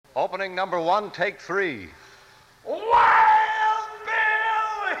Opening number 1, take 3. Wild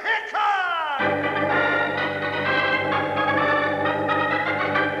Bill Hickok!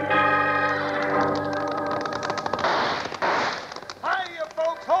 Hiya,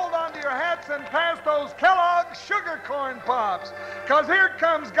 folks. Hold on to your hats and pass those Kellogg's Sugar Corn Pops. Because here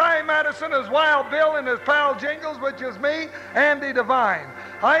comes Guy Madison as Wild Bill and his pal Jingles, which is me, Andy Devine.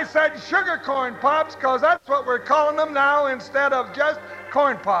 I said Sugar Corn Pops because that's what we're calling them now instead of just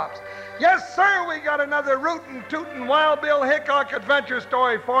Corn Pops. Yes, sir, we got another rootin' tootin' Wild Bill Hickok adventure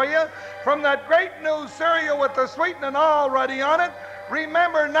story for you from that great new cereal with the sweetening already on it.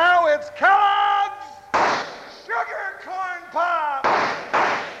 Remember now, it's Kellogg's Sugar Corn Pops.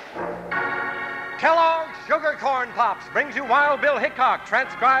 Kellogg's Sugar Corn Pops brings you Wild Bill Hickok,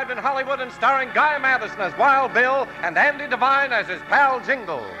 transcribed in Hollywood and starring Guy Madison as Wild Bill and Andy Devine as his pal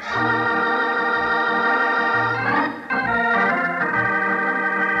Jingles.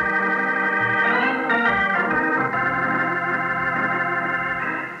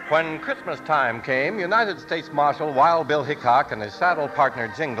 When Christmas time came, United States Marshal Wild Bill Hickok and his saddle partner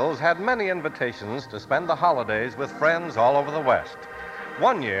Jingles had many invitations to spend the holidays with friends all over the West.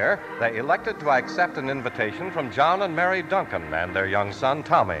 One year, they elected to accept an invitation from John and Mary Duncan and their young son,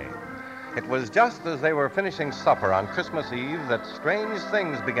 Tommy. It was just as they were finishing supper on Christmas Eve that strange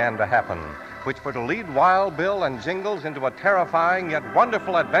things began to happen, which were to lead Wild Bill and Jingles into a terrifying yet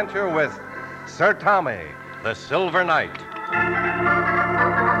wonderful adventure with Sir Tommy, the Silver Knight.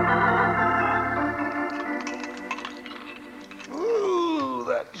 Ooh,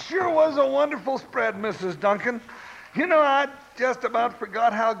 that sure was a wonderful spread, Mrs. Duncan. You know, I just about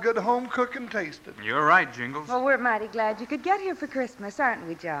forgot how good home cooking tasted. You're right, Jingles. Well, we're mighty glad you could get here for Christmas, aren't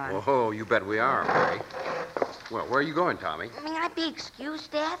we, John? Oh, you bet we are, Mary. Well, where are you going, Tommy? May I be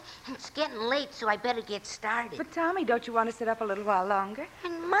excused, Dad? It's getting late, so I better get started. But, Tommy, don't you want to sit up a little while longer?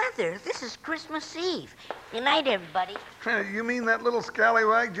 And, Mother, this is Christmas Eve. Good night, everybody. You mean that little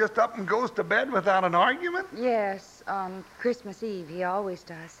scallywag just up and goes to bed without an argument? Yes, on Christmas Eve. He always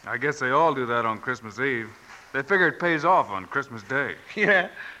does. I guess they all do that on Christmas Eve. They figure it pays off on Christmas Day. Yeah.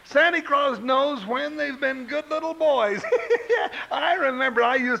 Santa Claus knows when they've been good little boys. I remember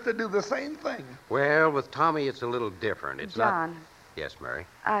I used to do the same thing. Well, with Tommy, it's a little different. It's John. not... Yes, Mary?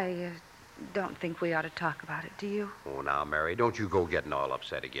 I don't think we ought to talk about it, do you? Oh, now, Mary, don't you go getting all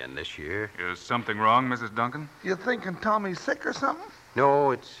upset again this year. Is something wrong, Mrs. Duncan? You thinking Tommy's sick or something?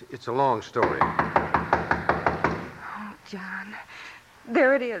 No, it's a long story. Oh, John.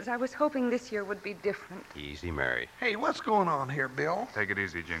 There it is. I was hoping this year would be different. Easy, Mary. Hey, what's going on here, Bill? Take it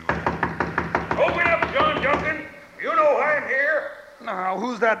easy, Jingles. Open up, John Duncan. You know I'm here. Now,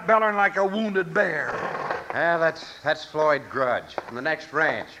 who's that bellering like a wounded bear? That's Floyd Grudge from the next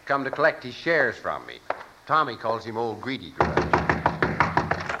ranch. Come to collect his shares from me. Tommy calls him Old Greedy Grudge.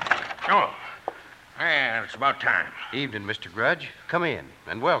 Oh, well, it's about time. Evening, Mr. Grudge. Come in,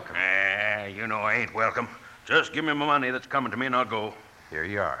 and welcome. You know I ain't welcome. Just give me my money that's coming to me and I'll go. Here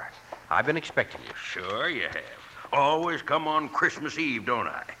you are. I've been expecting you. Sure you have. Always come on Christmas Eve, don't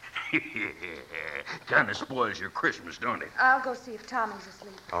I? Kind of spoils your Christmas, don't it? I'll go see if Tommy's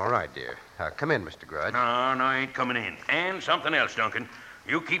asleep. All right, dear. Come in, Mr. Grudge. No, I ain't coming in. And something else, Duncan.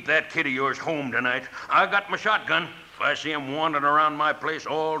 You keep that kid of yours home tonight. I got my shotgun. If I see him wandering around my place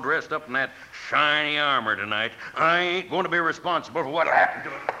all dressed up in that shiny armor tonight, I ain't going to be responsible for what'll happen to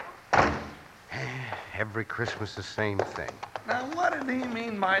him. Every Christmas, the same thing. Now, what did he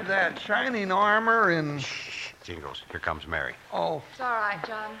mean by that? Shining armor and... Shh, Jingles. Here comes Mary. Oh. It's all right,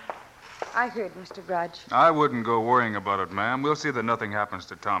 John. I heard Mr. Grudge. I wouldn't go worrying about it, ma'am. We'll see that nothing happens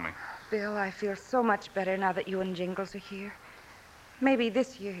to Tommy. Bill, I feel so much better now that you and Jingles are here. Maybe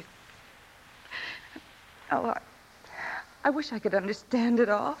this year... Oh, I wish I could understand it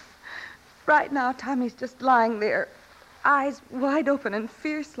all. Right now, Tommy's just lying there, eyes wide open and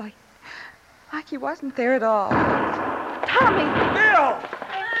fierce, like he wasn't there at all. Tommy! Bill!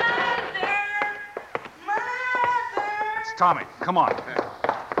 It's Tommy. Come on.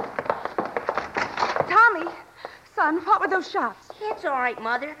 Tommy! Son, what were those shots? It's all right,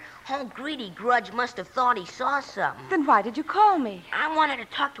 Mother. Old Greedy Grudge must have thought he saw something. Then why did you call me? I wanted to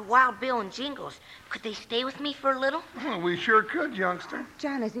talk to Wild Bill and Jingles. Could they stay with me for a little? Well, we sure could, youngster.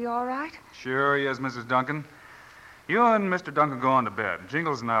 John, is he all right? Sure he is, Mrs. Duncan. You and Mr. Duncan go on to bed.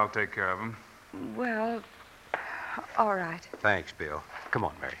 Jingles and I'll take care of him. Well, all right. Thanks, Bill. Come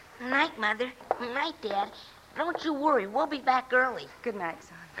on, Mary. Night, Mother. Night, Dad. Don't you worry. We'll be back early. Good night,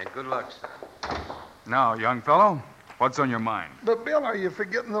 son. And good luck, son. Now, young fellow, what's on your mind? But, Bill, are you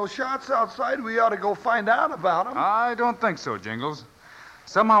forgetting those shots outside? We ought to go find out about them. I don't think so, Jingles.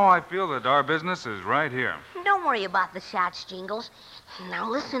 Somehow I feel that our business is right here. Don't worry about the shots, Jingles. Now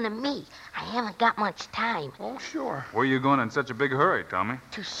listen to me. I haven't got much time. Oh, sure. Where are you going in such a big hurry, Tommy?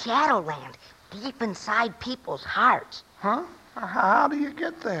 To Shadowland, deep inside people's hearts. Huh? How do you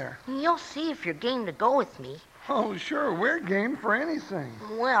get there? You'll see if you're game to go with me. Oh, sure. We're game for anything.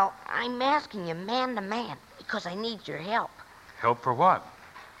 Well, I'm asking you man to man because I need your help. Help for what?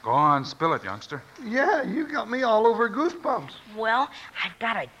 Go on, spill it, youngster. Yeah, you got me all over goosebumps. Well, I've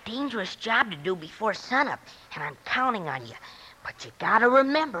got a dangerous job to do before sunup, and I'm counting on you. But you gotta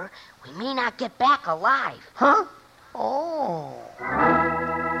remember, we may not get back alive. Huh? Oh.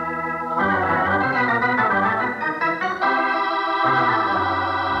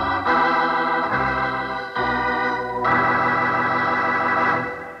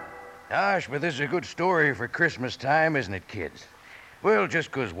 Gosh, but this is a good story for Christmas time, isn't it, kids? Well,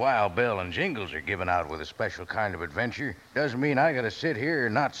 just 'cause Wild Bill and Jingles are giving out with a special kind of adventure doesn't mean I gotta sit here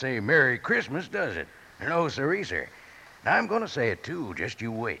and not say Merry Christmas, does it? No, sirree, sir. Now, I'm gonna say it, too. Just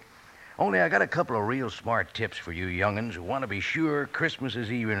you wait. Only I got a couple of real smart tips for you young'uns who want to be sure Christmas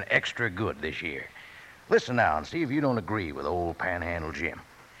is even extra good this year. Listen now and see if you don't agree with old Panhandle Jim.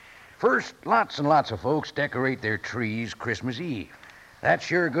 First, lots and lots of folks decorate their trees Christmas Eve. That's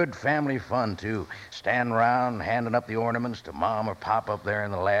sure good family fun, too. Standing around handing up the ornaments to Mom or Pop up there in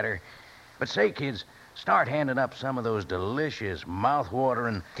the ladder. But say, kids, start handing up some of those delicious,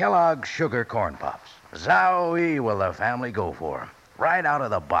 mouth-watering Kellogg's Sugar Corn Pops. Zowie will the family go for 'em, right out of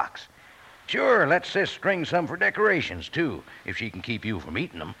the box. Sure, let Sis string some for decorations, too, if she can keep you from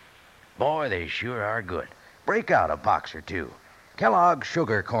eating them. Boy, they sure are good. Break out a box or two. Kellogg's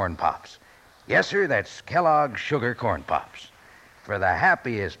Sugar Corn Pops. Yes, sir, that's Kellogg's Sugar Corn Pops. For the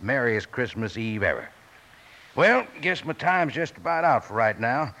happiest, merriest Christmas Eve ever. Well, guess my time's just about out for right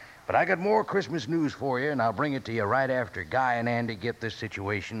now, but I got more Christmas news for you, and I'll bring it to you right after Guy and Andy get this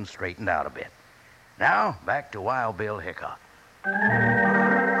situation straightened out a bit. Now, back to Wild Bill Hickok.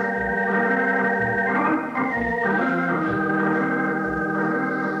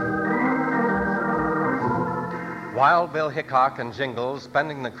 Wild Bill Hickok and Jingles,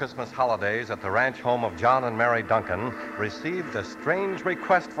 spending the Christmas holidays at the ranch home of John and Mary Duncan, received a strange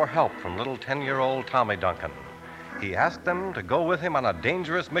request for help from little 10-year-old Tommy Duncan. He asked them to go with him on a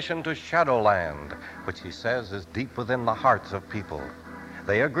dangerous mission to Shadowland, which he says is deep within the hearts of people.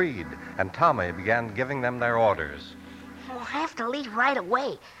 They agreed, and Tommy began giving them their orders. We'll have to leave right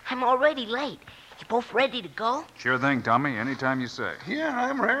away. I'm already late. You both ready to go? Sure thing, Tommy. Anytime you say. Yeah,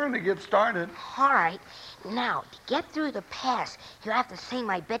 I'm raring to get started. All right. Now, to get through the pass, you have to say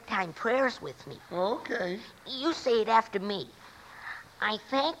my bedtime prayers with me. Okay. You say it after me. I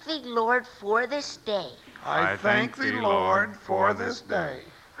thank thee, Lord, for this day. I thank thee, Lord, for this day.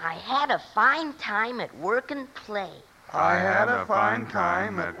 I had a fine time at work and play. I had a fine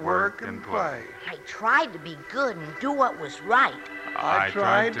time at work and play. I tried to be good and do what was right. I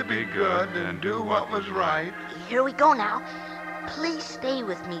tried to be good and do what was right. Here we go now. Please stay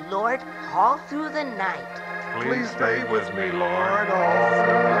with me, Lord, all through the night. Please stay with me, Lord, all through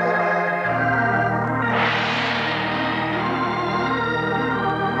the night.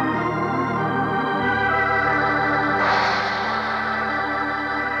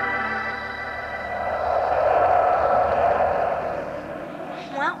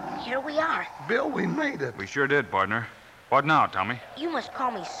 Well, here we are. Bill, we made it. We sure did, partner. What now, Tommy? You must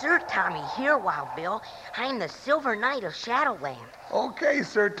call me Sir Tommy here, Wild Bill. I'm the Silver Knight of Shadowland. Okay,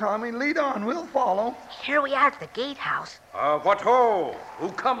 Sir Tommy, lead on. We'll follow. Here we are at the gatehouse. What ho? Who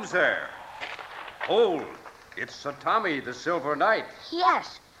comes there? Hold. It's Sir Tommy, the Silver Knight.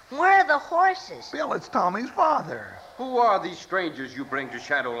 Yes. Where are the horses? Bill, it's Tommy's father. Who are these strangers you bring to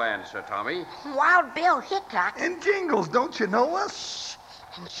Shadowland, Sir Tommy? Wild Bill Hickok. And Jingles, don't you know us?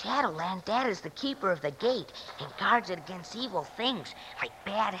 In Shadowland, Dad is the keeper of the gate and guards it against evil things like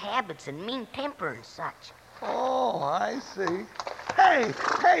bad habits and mean temper and such. Oh, I see.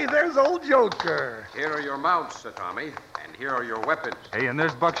 Hey, there's old Joker. Here are your mounts, Sir Tommy, and here are your weapons. Hey, and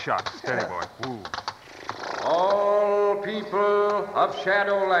there's buckshot. Steady, boy. Ooh. All people of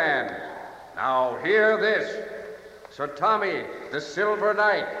Shadowland, now hear this. Sir Tommy, the Silver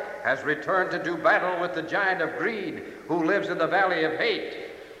Knight, has returned to do battle with the Giant of Greed, who lives in the Valley of Hate.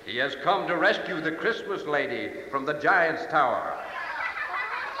 He has come to rescue the Christmas lady from the Giant's Tower.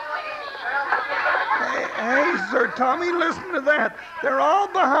 Hey, Sir Tommy, listen to that. They're all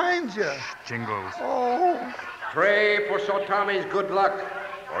behind you. Jingles. Oh. Pray for Sir Tommy's good luck,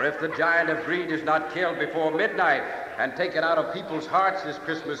 for if the Giant of Greed is not killed before midnight and taken out of people's hearts this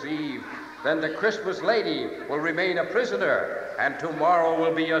Christmas Eve, then the Christmas lady will remain a prisoner, and tomorrow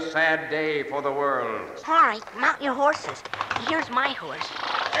will be a sad day for the world. All right, mount your horses. Here's my horse.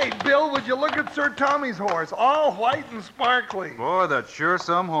 Hey, Bill, would you look at Sir Tommy's horse? All white and sparkly. Boy, that's sure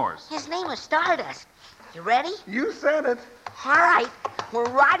some horse. His name is Stardust. You ready? You said it. All right. We're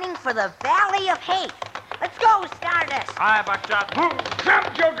riding for the Valley of Hate. Let's go, Stardust. Hi, Buckshot.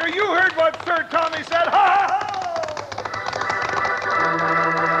 Jump, Joker. You heard what Sir Tommy said. Ha ha ha!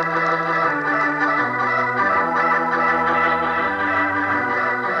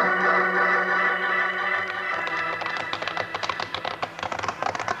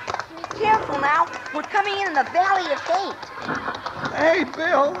 Careful now. We're coming in the Valley of Hate. Hey,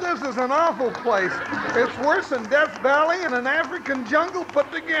 Bill, this is an awful place. It's worse than Death Valley and an African jungle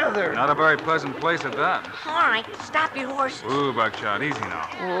put together. Not a very pleasant place at that. All right. Stop your horses. Ooh, Buckshot, easy now.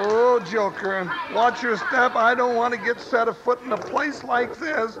 Oh, Joker, and watch your step. I don't want to get set afoot in a place like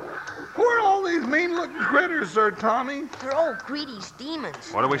this. Who are all these mean-looking critters, Sir Tommy? They're old Greedy's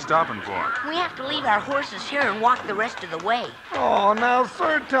demons. What are we stopping for? We have to leave our horses here and walk the rest of the way. Oh, now,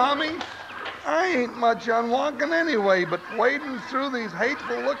 Sir Tommy, I ain't much on walking anyway, but wading through these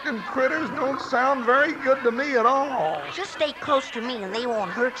hateful-looking critters don't sound very good to me at all. Just stay close to me and they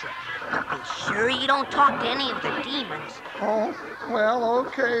won't hurt you. But be sure you don't talk to any of the demons. Oh, well,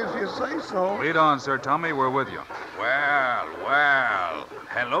 okay, if you say so. Lead on, Sir Tommy. We're with you. Well, well.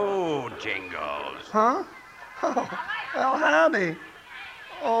 Hello, Jingles. Huh? Oh, well, howdy.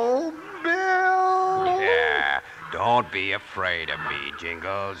 Oh, Bill. Yeah, don't be afraid of me,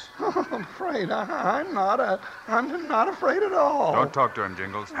 Jingles. I'm afraid. I'm not afraid at all. Don't talk to him,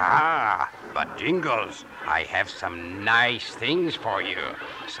 Jingles. Ah, but Jingles, I have some nice things for you.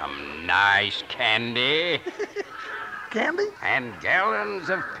 Some nice candy Candy? and gallons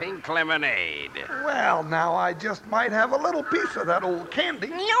of pink lemonade. Well, now, I just might have a little piece of that old candy.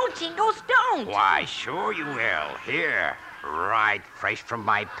 No, Jingles, don't. Why, sure you will. Here, right fresh from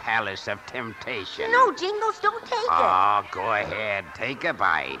my palace of temptation. No, Jingles, don't take it. Oh, go ahead. Take a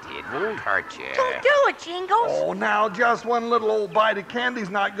bite. It won't hurt you. Don't do it, Jingles. Oh, now, just one little old bite of candy's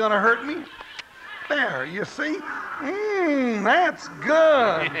not gonna hurt me. There, you see? That's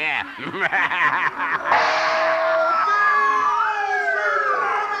good.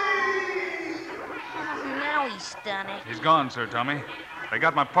 Now he's done it. He's gone, Sir Tommy. They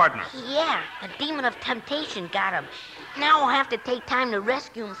got my partner. Yeah, the demon of temptation got him. Now we'll have to take time to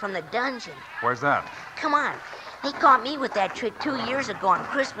rescue him from the dungeon. Where's that? Come on. They caught me with that trick 2 years ago on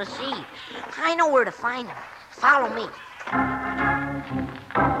Christmas Eve. I know where to find him. Follow me.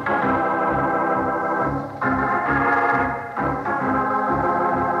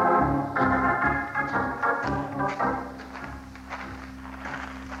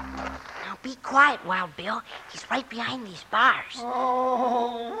 Now be quiet, Wild Bill. He's right behind these bars.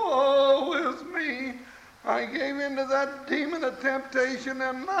 Oh, woe is me. I gave in to that demon of temptation,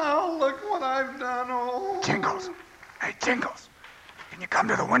 and now look what I've done. Oh. Jingles. Hey, Jingles. Can you come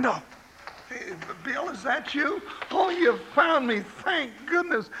to the window? Hey, Bill, is that you? Oh, you found me. Thank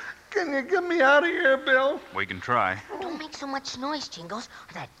goodness. Can you get me out of here, Bill? We can try. Don't make so much noise, Jingles,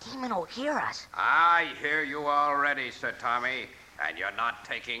 or that demon will hear us. I hear you already, Sir Tommy, and you're not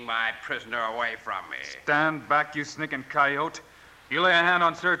taking my prisoner away from me. Stand back, you sneaking coyote. You lay a hand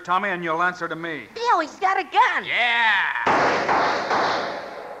on Sir Tommy and you'll answer to me. Bill, he's got a gun. Yeah!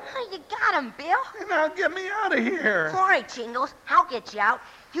 Oh, you got him, Bill. Now get me out of here. All right, Jingles, I'll get you out.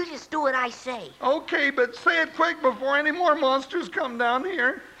 You just do what I say. Okay, but say it quick before any more monsters come down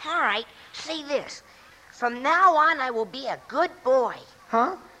here. All right, say this. From now on, I will be a good boy.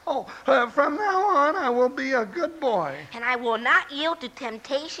 Huh? Oh, from now on, I will be a good boy. And I will not yield to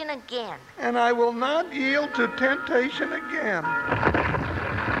temptation again. And I will not yield to temptation again.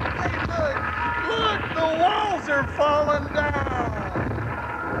 Hey, look, the walls are falling down.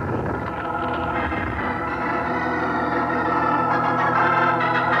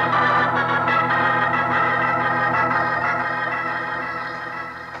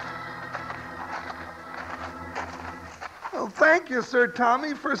 Well, thank you, Sir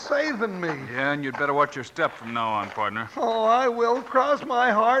Tommy, for saving me. Yeah, and you'd better watch your step from now on, partner. Oh, I will. Cross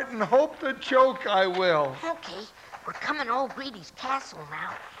my heart and hope to choke, I will. Okay, we're coming to old Greedy's castle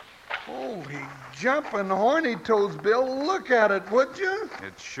now. Holy jumping horny toads, Bill. Look at it, would you?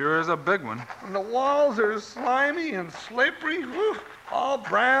 It sure is a big one. And the walls are slimy and slippery, whew, all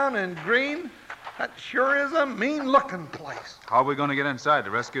brown and green. That sure is a mean-looking place. How are we going to get inside to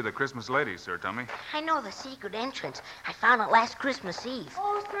rescue the Christmas lady, Sir Tommy? I know the secret entrance. I found it last Christmas Eve.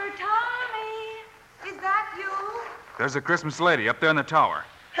 Oh, Sir Tommy, is that you? There's the Christmas lady up there in the tower.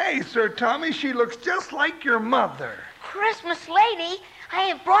 Hey, Sir Tommy, she looks just like your mother. Christmas lady? I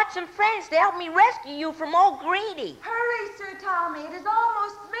have brought some friends to help me rescue you from old Greedy. Hurry, Sir Tommy. It is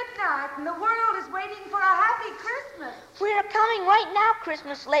almost midnight, and the world is waiting for a happy Christmas. We're coming right now,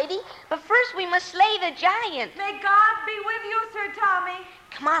 Christmas lady. But first we must slay the giant. May God be with you, Sir Tommy.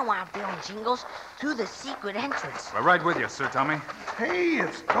 Come on, Wild Bill and Jingles, through the secret entrance. We're right with you, Sir Tommy. Hey,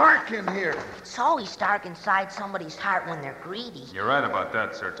 it's dark in here. It's always dark inside somebody's heart when they're greedy. You're right about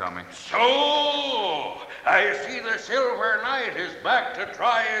that, Sir Tommy. So, I see the Silver Knight is back to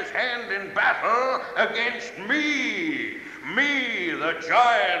try his hand in battle against me. Me, the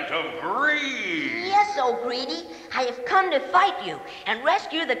giant of greed. Yes, oh Greedy. I have come to fight you and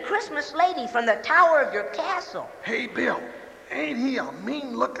rescue the Christmas lady from the tower of your castle. Hey, Bill, ain't he a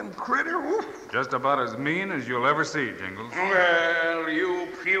mean-looking critter? Oof. Just about as mean as you'll ever see, Jingles. Well, you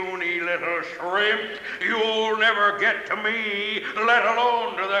puny little shrimp, you'll never get to me, let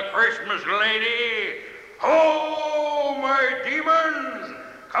alone to the Christmas lady. Oh, my demons!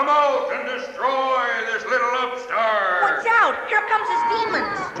 Come out and destroy this little upstart. Watch out! Here comes his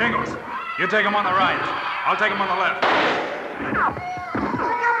demons. Jingles, you take him on the right. I'll take him on the left. Look out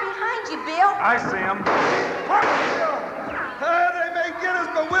behind you, Bill. I see him. They may get us,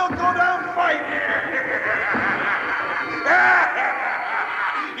 but we'll go down fighting.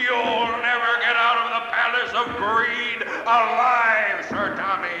 You'll never get out of the palace of greed alive, Sir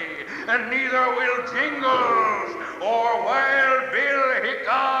Tommy, and neither will Jingles or Wild Bill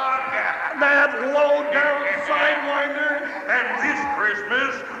Hickok. That low-down sidewinder. And this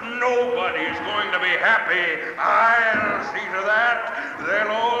Christmas, nobody's going to be happy. I'll see to that. They'll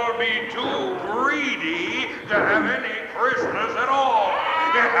all be too greedy to have any Christmas at all.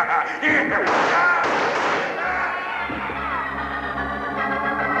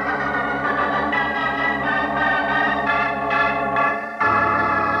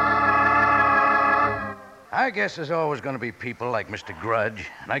 I guess there's always going to be people like Mr. Grudge,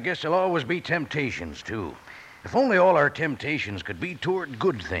 and I guess there'll always be temptations, too. If only all our temptations could be toward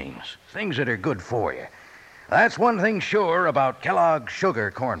good things, things that are good for you. That's one thing sure about Kellogg's Sugar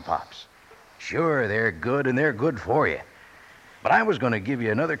Corn Pops. Sure, they're good and they're good for you. But I was going to give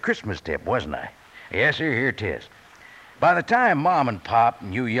you another Christmas tip, wasn't I? Yes, sir, here 'tis. By the time Mom and Pop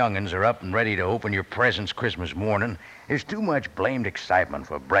and you young'uns are up and ready to open your presents Christmas morning, there's too much blamed excitement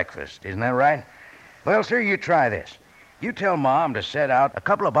for breakfast. Isn't that right? Well, sir, you try this. You tell Mom to set out a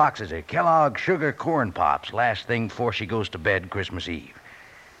couple of boxes of Kellogg's Sugar Corn Pops last thing before she goes to bed Christmas Eve.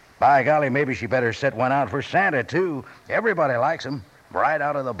 By golly, maybe she better set one out for Santa, too. Everybody likes 'em, right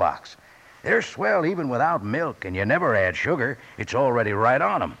out of the box. They're swell even without milk, and you never add sugar. It's already right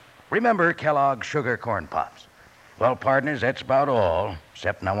on 'em. Remember Kellogg's Sugar Corn Pops. Well, partners, that's about all,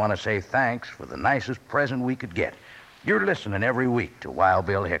 except I want to say thanks for the nicest present we could get. You're listening every week to Wild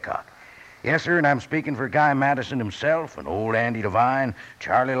Bill Hickok. Yes, sir, and I'm speaking for Guy Madison himself and old Andy Devine,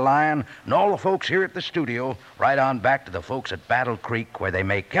 Charlie Lyon, and all the folks here at the studio, right on back to the folks at Battle Creek where they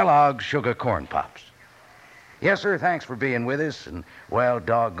make Kellogg's Sugar Corn Pops. Yes, sir, thanks for being with us, and, well,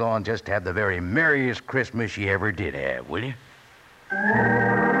 doggone, just have the very merriest Christmas you ever did have, will you?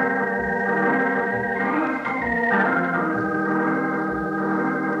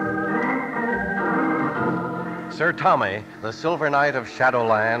 Sir Tommy, the Silver Knight of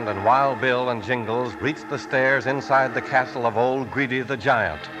Shadowland, and Wild Bill and Jingles reached the stairs inside the castle of old Greedy the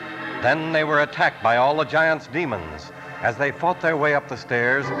Giant. Then they were attacked by all the giant's demons. As they fought their way up the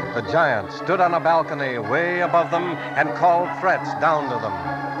stairs, the giant stood on a balcony way above them and called threats down to them.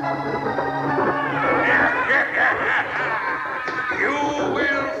 You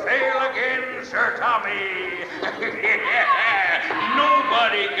will fail again, Sir Tommy.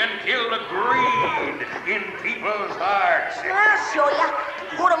 Nobody can kill the greed in people's hearts. I'll show ya.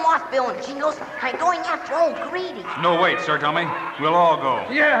 Put 'em off, Bill and Jingles. I'm going after old Greedy. No, wait, Sir Tommy. We'll all go.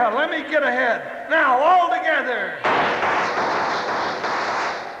 Yeah, let me get ahead. Now, all together.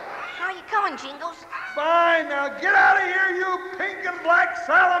 How are you coming, Jingles? Fine, now get out of here, you pink and black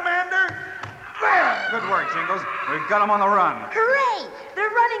salamander. There. Good work, Jingles. We've got 'em on the run. Hooray! They're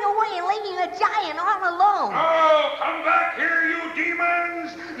running away and leaving the giant all alone. Oh, come back here, you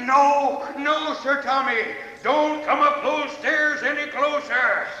demons! No, no, Sir Tommy. Don't come up those stairs any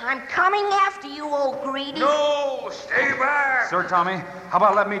closer. I'm coming after you, old Greedy. No, stay back. Sir Tommy, how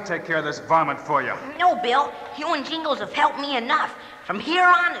about let me take care of this varmint for you? No, Bill. You and Jingles have helped me enough. From here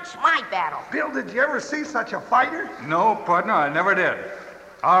on, it's my battle. Bill, did you ever see such a fighter? No, partner, I never did.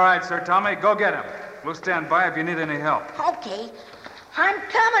 All right, Sir Tommy, go get him. We'll stand by if you need any help. Okay. I'm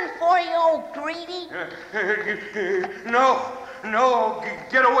coming for you, old Greedy. No,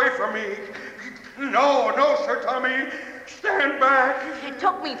 get away from me. No, Sir Tommy. Stand back. It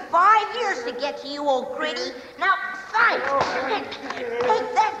took me 5 years to get to you, old Greedy. Now, fight. Take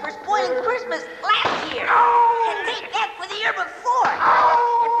that for spoiling Christmas last year. And take that for the year before.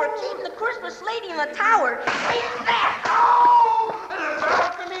 And for keeping the Christmas lady in the tower. Take that.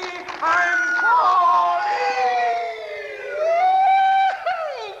 Balcony, I'm calling!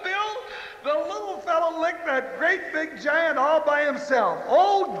 Bill, the little fellow licked that great big giant all by himself.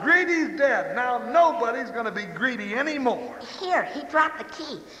 Old Greedy's dead. Now nobody's going to be greedy anymore. Here, he dropped the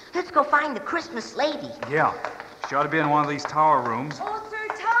key. Let's go find the Christmas lady. Yeah. She ought to be in one of these tower rooms. Oh, Sir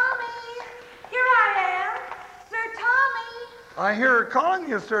Tommy! Here I am! Sir Tommy! I hear her calling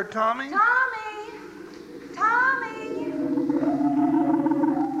you, Sir Tommy. Tommy! Tommy!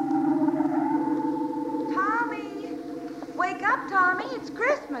 Tommy! Wake up, Tommy. It's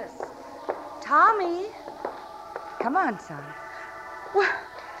Christmas. Tommy! Come on, son. Well,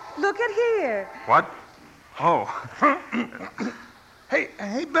 look at here. What? Oh.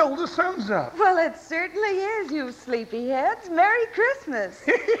 Hey, Bill, the sun's up. Well, it certainly is, you sleepyheads. Merry Christmas.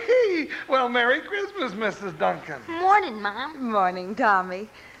 Well, Merry Christmas, Mrs. Duncan. Morning, Mom. Morning, Tommy.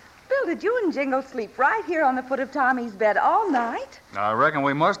 Bill, did you and Jingle sleep right here on the foot of Tommy's bed all night? I reckon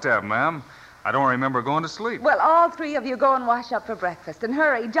we must have, ma'am. I don't remember going to sleep. Well, all three of you go and wash up for breakfast. And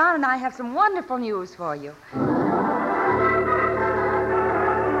hurry, John and I have some wonderful news for you.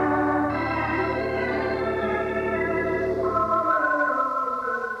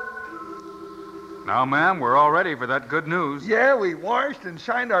 Now, ma'am, we're all ready for that good news. Yeah, we washed and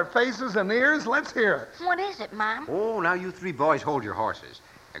shined our faces and ears. Let's hear it. What is it, Mom? Oh, now you three boys hold your horses.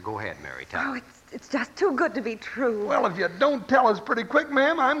 Go ahead, Mary. Tell Oh, me. it's just too good to be true. Well, if you don't tell us pretty quick,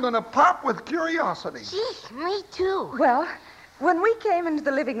 ma'am, I'm going to pop with curiosity. Gee, me too. Well, when we came into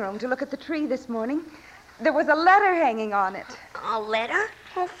the living room to look at the tree this morning, there was a letter hanging on it. A letter?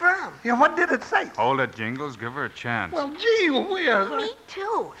 Who from? Yeah, what did it say? Hold it, Jingles. Give her a chance. Well, gee whiz. Me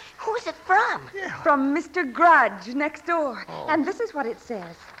too. Who's it from? From Mr. Grudge next door. And this is what it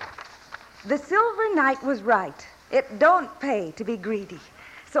says. The Silver Knight was right. It don't pay to be greedy.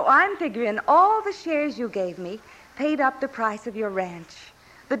 So I'm figuring all the shares you gave me paid up the price of your ranch.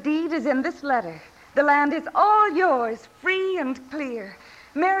 The deed is in this letter. The land is all yours, free and clear.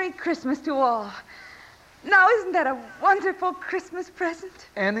 Merry Christmas to all. Now, isn't that a wonderful Christmas present?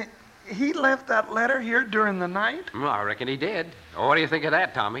 And he left that letter here during the night? I reckon he did. Oh, what do you think of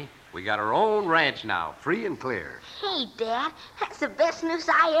that, Tommy? We got our own ranch now, free and clear. Hey, Dad, that's the best news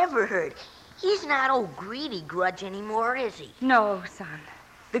I ever heard. He's not old greedy Grudge anymore, is he? No, son.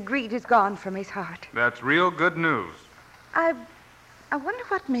 The greed is gone from his heart. That's real good news. I wonder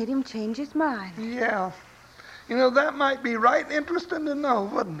what made him change his mind. Yeah. You know, that might be right interesting to know,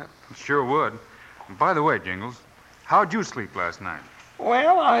 wouldn't it? It sure would. And by the way, Jingles, how'd you sleep last night?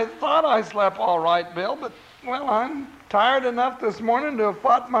 Well, I thought I slept all right, Bill, but, well, I'm tired enough this morning to have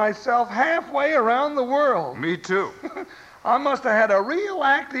fought myself halfway around the world. Me too. I must have had a real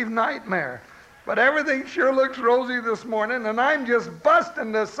active nightmare. But everything sure looks rosy this morning, and I'm just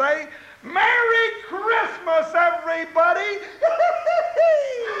busting to say, Merry Christmas, everybody!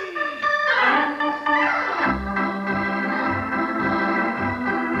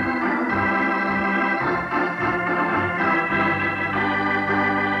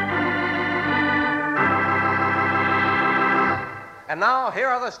 And now, here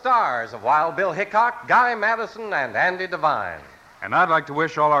are the stars of Wild Bill Hickok, Guy Madison, and Andy Devine. And I'd like to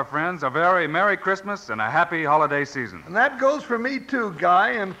wish all our friends a very Merry Christmas and a happy holiday season. And that goes for me, too,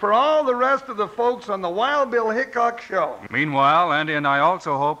 Guy, and for all the rest of the folks on the Wild Bill Hickok Show. Meanwhile, Andy and I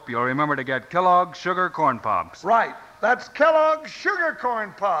also hope you'll remember to get Kellogg's Sugar Corn Pops. Right. That's Kellogg's Sugar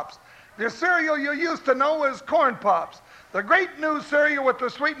Corn Pops. The cereal you used to know as Corn Pops. The great new cereal with the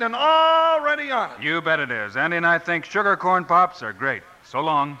sweetening already on it. You bet it is. Andy and I think Sugar Corn Pops are great. So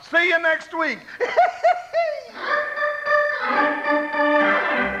long. See you next week.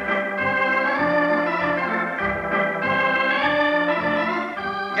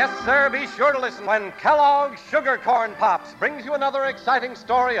 Yes, sir, be sure to listen when Kellogg's Sugar Corn Pops brings you another exciting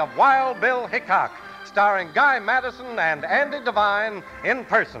story of Wild Bill Hickok, starring Guy Madison and Andy Devine in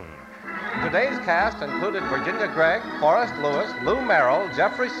person. Today's cast included Virginia Gregg, Forrest Lewis, Lou Merrill,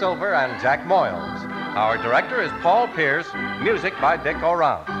 Jeffrey Silver, and Jack Moyles. Our director is Paul Pierce, music by Dick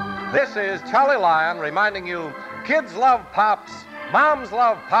O'Round. This is Charlie Lyon reminding you, kids love Pops, moms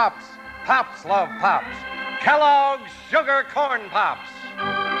love Pops, Pops love Pops. Kellogg's Sugar Corn Pops.